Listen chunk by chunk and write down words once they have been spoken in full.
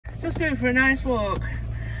Just been for a nice walk.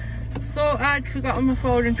 Thought I'd forgotten my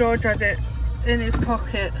phone and George had it in his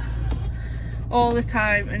pocket all the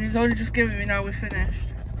time, and he's only just given me now we're finished.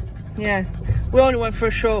 Yeah, we only went for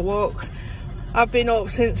a short walk. I've been up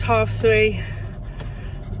since 3:30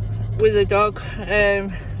 with the dog.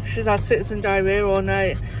 She's had citizen diarrhea all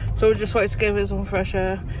night, so we just wanted to give her some fresh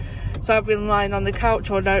air. So I've been lying on the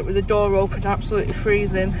couch all night with the door open, absolutely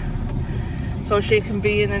freezing, so she can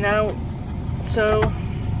be in and out. So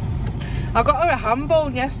I got her a ham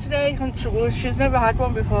bone yesterday. She's never had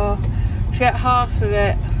one before. She ate half of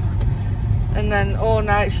it, and then all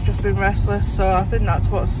night she's just been restless, so I think that's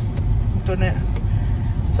what's done it.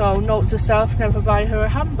 So note to self, never buy her a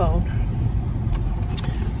ham bone.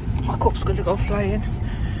 My cup's gonna go flying.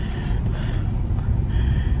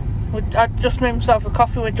 I just made myself a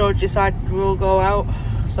coffee when George decided we'll go out,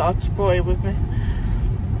 so I just brought it with me.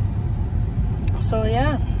 So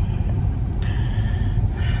yeah,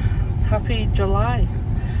 happy July,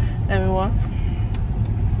 everyone.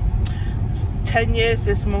 10 years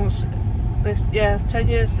this month. 10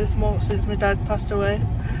 years this month since my dad passed away.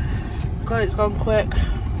 God, it's gone quick.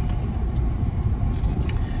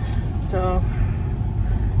 So,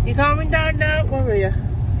 you calming down now? Where are you?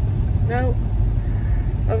 No?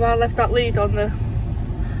 Have I left that lead on the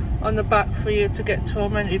back for you to get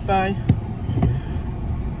tormented by?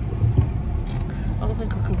 I don't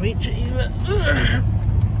think I can reach it either.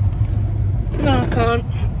 No, I can't.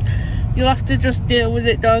 You'll have to just deal with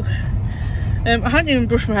it, dog. I hadn't even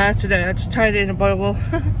brushed my hair today. I just tied it in a bowl.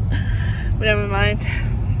 But never mind.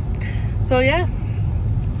 So yeah,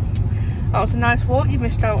 that was a nice walk you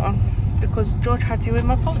missed out on because George had you in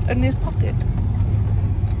his pocket.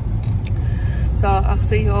 So I'll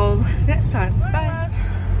see you all next time. Bye.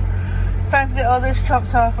 Time to get all this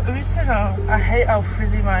chopped off. I hate how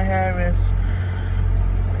frizzy my hair is.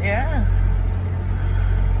 Yeah.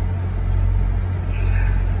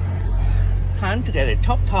 Time to get it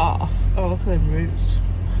topped off. Oh, look at them roots.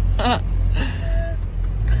 How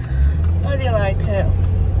do you like it?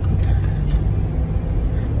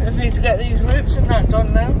 I just need to get these roots and that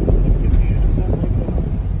done now.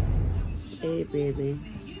 Hey baby.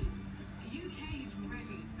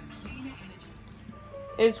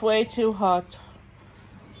 It's way too hot.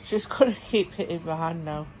 She's gonna keep hitting my hand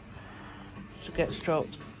now to get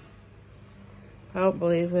stroked. I don't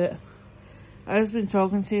believe it. I've just been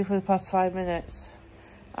talking to you for the past 5 minutes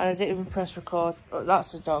and I didn't even press record. Oh,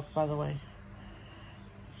 that's the dog, by the way.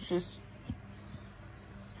 I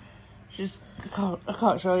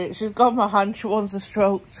can't show you. She's got my hand, she wants a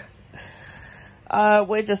stroke.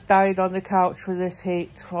 We're just dying on the couch with this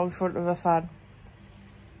heat in front of a fan.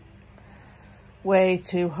 Way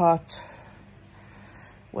too hot.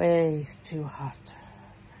 Way too hot.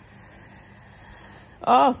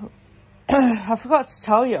 Oh, I forgot to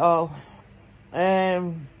tell you all.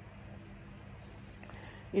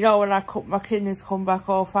 You know, when my kidneys come back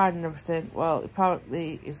all fine and everything, well,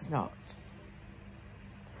 apparently it's not.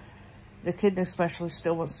 The kidney specialist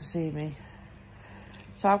still wants to see me.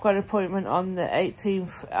 So I've got an appointment on the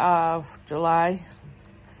 18th of July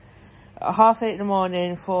at 8:30 in the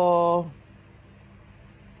morning for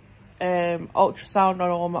ultrasound on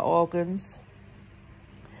all my organs.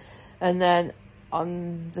 And then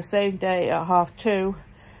on the same day at 2:30,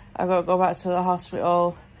 I've got to go back to the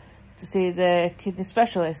hospital to see the kidney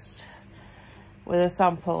specialist with a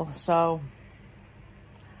sample. So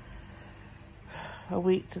a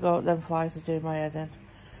week to go, them flies are doing my head in.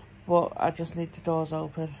 But I just need the doors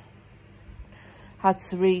open. Had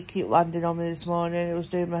 3 keep landing on me this morning. It was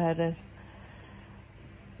doing my head in.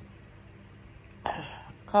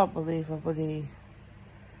 Can't believe everybody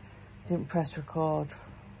didn't press record.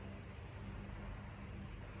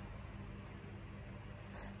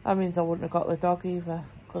 That means I wouldn't have got the dog either,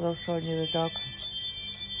 because I was showing you the dog.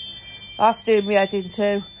 That's doing me head in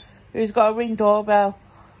too. Who's got a Ring doorbell?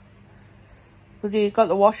 But you got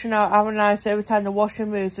the washing out, haven't I? So every time the washing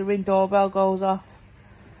moves, the Ring doorbell goes off.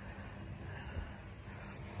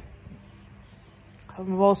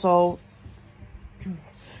 I'm also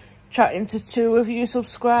chatting to 2 of you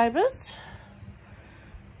subscribers.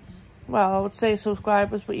 Well, I would say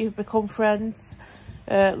subscribers, but you've become friends.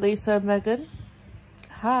 Lisa and Megan.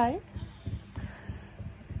 Hi.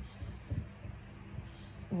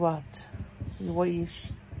 What? What are you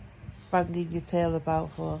banging your tail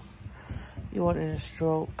about for? You wanted a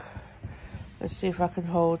stroke. Let's see if I can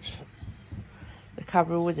hold the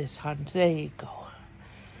camera with this hand. There you go.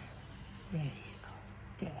 There you go.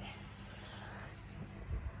 There.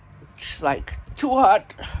 It's like too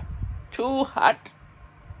hot. Too hot.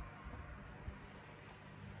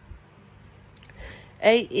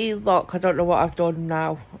 AE lock, I don't know what I've done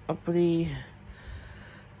now. I believe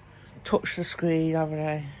touched the screen, haven't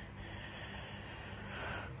I?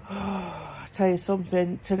 I'll tell you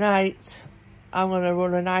something, tonight I'm going to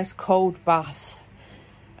run a nice cold bath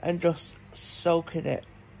and just soak in it.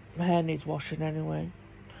 My hair needs washing anyway,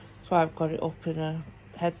 so I've got it up in a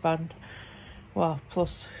headband. Well,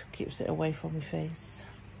 plus keeps it away from my face.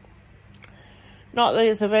 Not that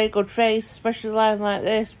it's a very good face, especially lying like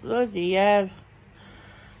this. Bloody hell.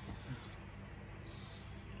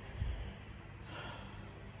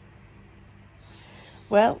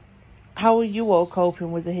 Well, how are you all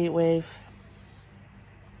coping with the heat wave?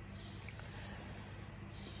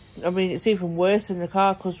 I mean, it's even worse in the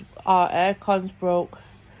car because our aircon's broke.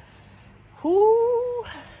 Whoo!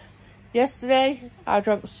 Yesterday, I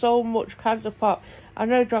drank so much cans of pop. I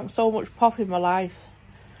never drank so much pop in my life.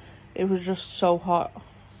 It was just so hot.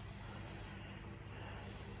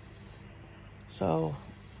 So,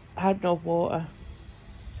 I had no water.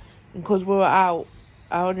 And because we were out,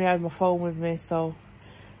 I only had my phone with me, so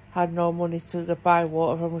I had no money to buy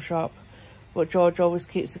water from a shop. But George always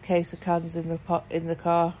keeps a case of cans in the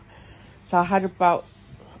car. So I had about,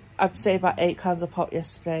 I'd say about 8 cans of pop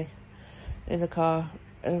yesterday in the car.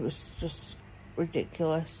 And it was just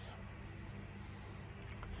ridiculous.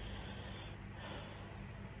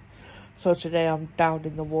 So today I'm down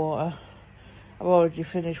in the water. I've already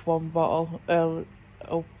finished one bottle of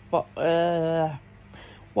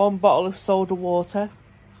soda water.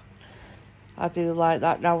 I do like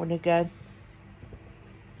that now and again.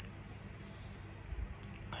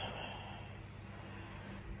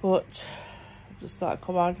 But I just thought I'd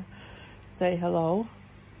come on, say hello,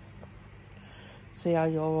 see how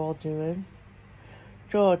you're all doing.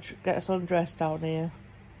 George, get us undressed down here.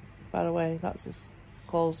 By the way, that's his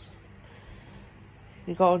clothes.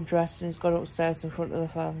 He got undressed and he's gone upstairs in front of the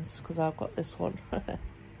fans because I've got this one.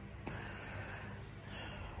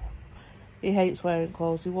 He hates wearing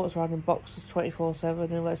clothes. He walks around in boxers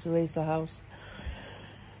 24/7 unless he leaves the house.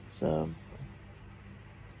 So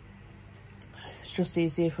it's just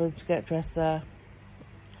easier for him to get dressed there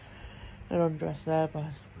and undressed there. But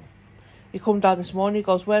he come down this morning, he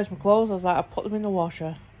goes, "Where's my clothes?" I was like, "I put them in the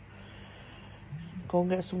washer. Go and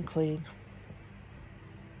get some clean."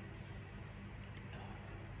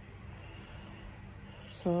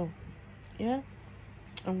 So yeah,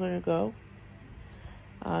 I'm gonna go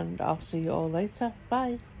and I'll see you all later.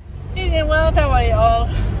 Bye. Evening world, how are you all?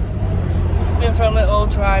 Been for a little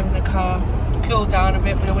drive in the car, cool down a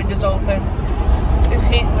bit with the windows open. This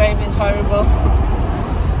heat wave is horrible,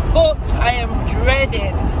 but I am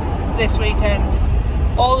dreading this weekend.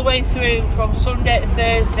 All the way through from Sunday to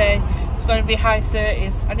Thursday, it's going to be high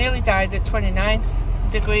 30s. I nearly died at 29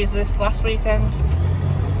 degrees this last weekend.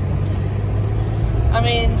 I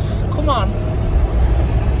mean, come on,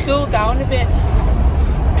 cool down a bit.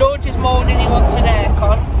 George is moaning he wants an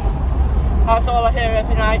aircon. That's all I hear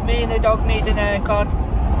every night. Me and the dog need an aircon.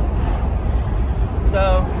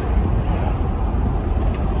 So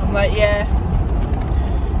I'm like, yeah,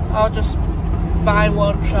 I'll just buy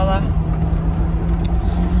one, shall I?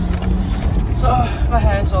 So my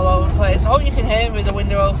hair's all over the place. I hope you can hear me with the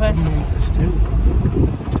window open.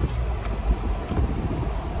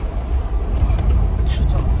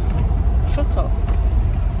 Shut up. Shut up.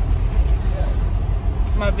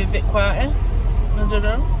 Might be a bit quieter. I don't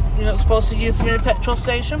know. You're not supposed to use me in a petrol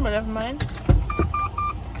station, but never mind.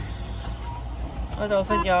 I don't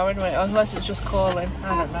think you are anyway, unless it's just calling.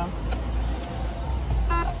 I don't know.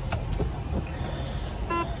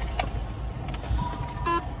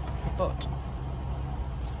 But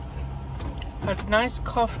had a nice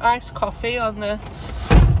iced coffee on the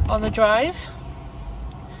drive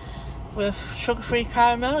with sugar-free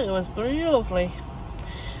caramel. It was lovely.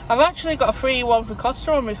 I've actually got a free one for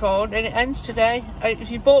Costa on my phone and it ends today.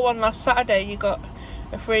 If you bought one last Saturday, you got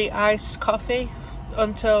a free iced coffee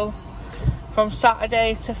until from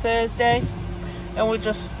Saturday to Thursday. And we've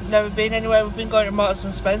just never been anywhere. We've been going to Marks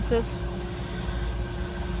and Spencer's.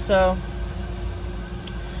 So,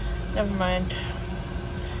 never mind.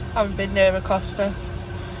 Haven't been near a Costa.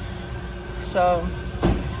 So,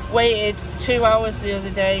 waited 2 hours the other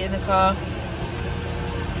day in the car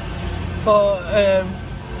for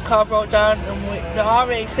car broke down and the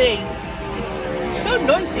RAC is so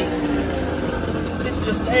noisy. This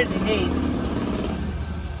just only needs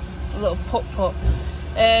a little put.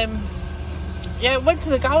 Yeah, went to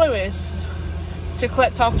the galleries to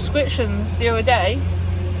collect our prescriptions the other day.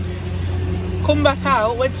 Come back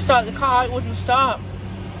out, went to start the car, it wouldn't start.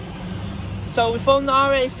 So we phoned the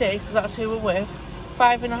RAC because that's who we're with.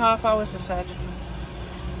 5.5 hours, they said.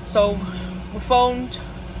 So we phoned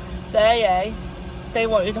the AA. they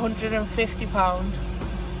wanted £150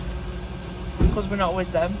 because we're not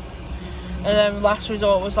with them. And then last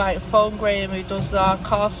resort was like phone Graham, who does our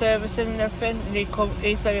car servicing and everything, and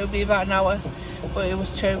he said it would be about an hour, but it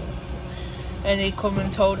was 2. And he come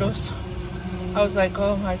and told us. I was like,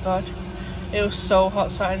 oh my god, it was so hot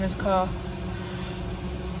sat in this car.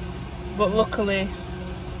 But luckily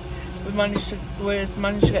we managed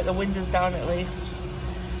to get the windows down at least.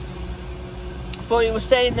 But it was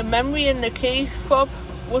saying the memory in the key fob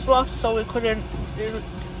was lost, so we couldn't,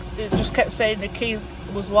 it just kept saying the key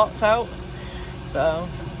was locked out. So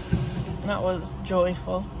that was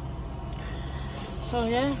joyful. So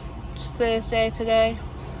yeah, it's Thursday today.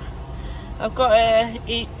 I've got to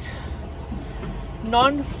eat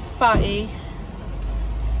non-fatty,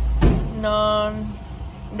 no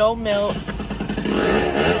milk,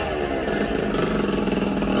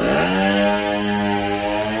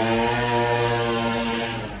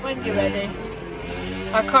 when you're ready.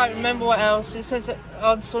 I can't remember what else. It says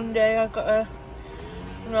on Sunday I've got to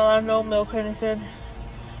have no milk or anything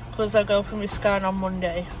because I go for my scan on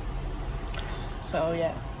Monday. So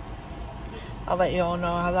yeah, I'll let you all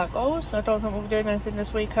know how that goes. I don't think we'll be doing anything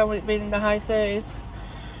this weekend with it being in the high 30s.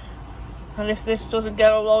 And if this doesn't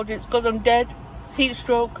get uploaded, it's because I'm dead. Heat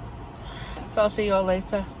stroke. So I'll see you all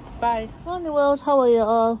later. Bye. Morning world, how are you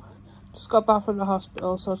all? Just got back from the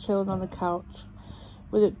hospital, so chilling on the couch.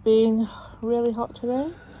 With it being really hot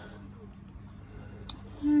today.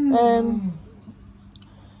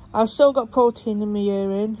 I've still got protein in my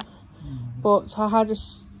urine, but I had a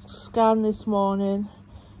scan this morning.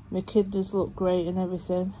 My kidneys look great and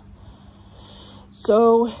everything.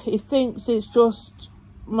 So he thinks it's just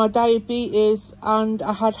my diabetes, and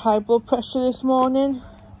I had high blood pressure this morning.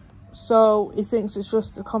 So he thinks it's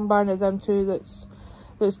just the combine of them two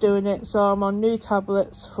that's doing it. So I'm on new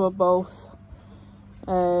tablets for both.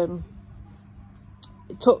 It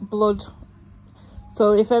took blood.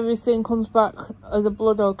 So if everything comes back as the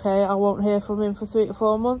blood okay, I won't hear from him for 3 to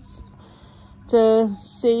 4 months to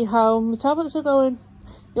see how my tablets are going.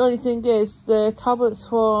 The only thing is, the tablets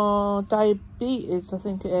for diabetes, I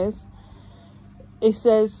think it is, it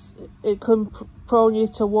says it can prone you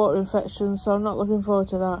to water infections, so I'm not looking forward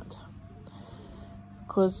to that.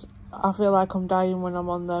 Because I feel like I'm dying when I'm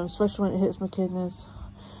on them, especially when it hits my kidneys.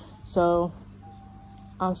 So,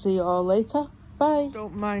 I'll see you all later. Bye.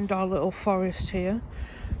 Don't mind our little forest here.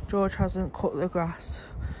 George hasn't cut the grass.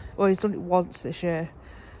 Well, he's done it once this year.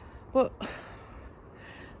 But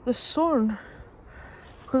the sun,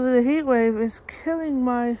 because of the heat wave, is killing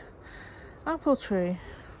my apple tree.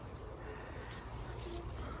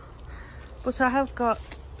 But I have got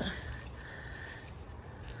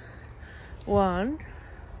one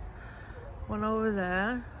over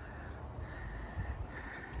there,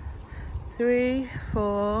 3,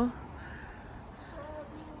 4,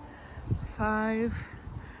 5,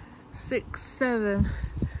 6, 7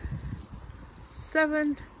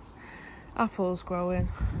 apples growing.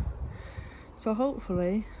 So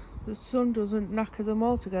hopefully the sun doesn't knacker them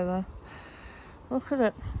all together. Look at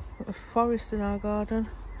it, a forest in our garden.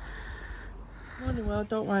 Morning world,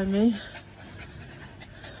 don't mind me.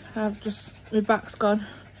 My back's gone.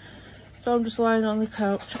 So I'm just lying on the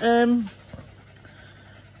couch. If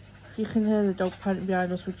you can hear the dog panting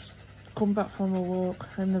behind us, we just come back from a walk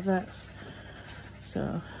and the vets.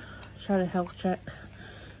 So, she had a health check.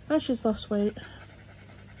 And she's lost weight.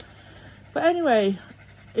 But anyway,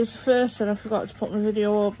 it's the first and I forgot to put my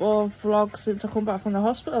video up or vlog since I come back from the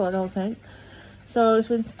hospital, I don't think. So it's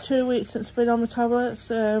been 2 weeks since I've been on my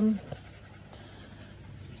tablets.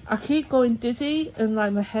 I keep going dizzy and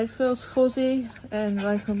like my head feels fuzzy and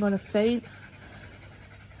like I'm gonna faint.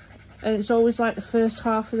 And it's always like the first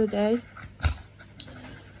half of the day.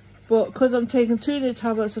 But because I'm taking 2 new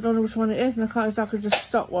tablets, I don't know which one it is and I can't exactly just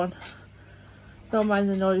stop one. Don't mind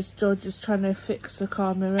the noise, George is trying to fix the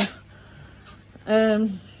car mirror.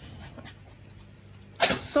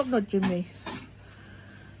 Stop nudging me.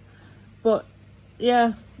 But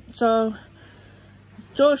yeah, so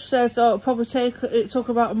George says it'll probably it took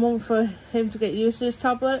about a month for him to get used to his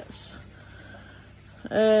tablets.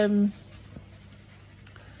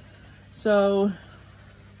 So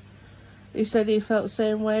he said he felt the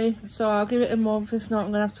same way. So I'll give it a month. If not,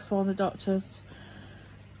 I'm gonna have to phone the doctors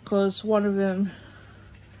because one of them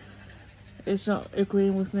is not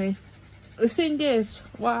agreeing with me. The thing is,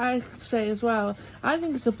 what I say as well, I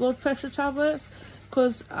think it's the blood pressure tablets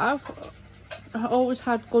because I've always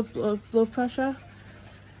had good blood pressure.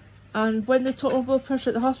 And when they took my blood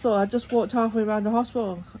pressure at the hospital, I just walked halfway around the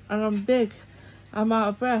hospital and I'm big, I'm out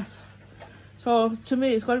of breath. So to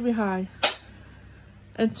me it's got to be high.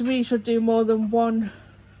 And to me you should do more than one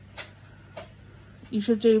you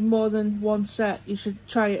should do more than one set. You should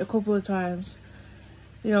try it a couple of times.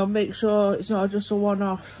 You know, make sure it's not just a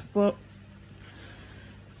one-off. But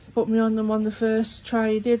put me on them on the first try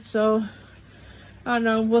you did, so I don't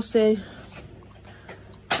know, we'll see.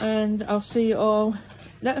 And I'll see you all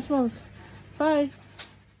next month. Bye.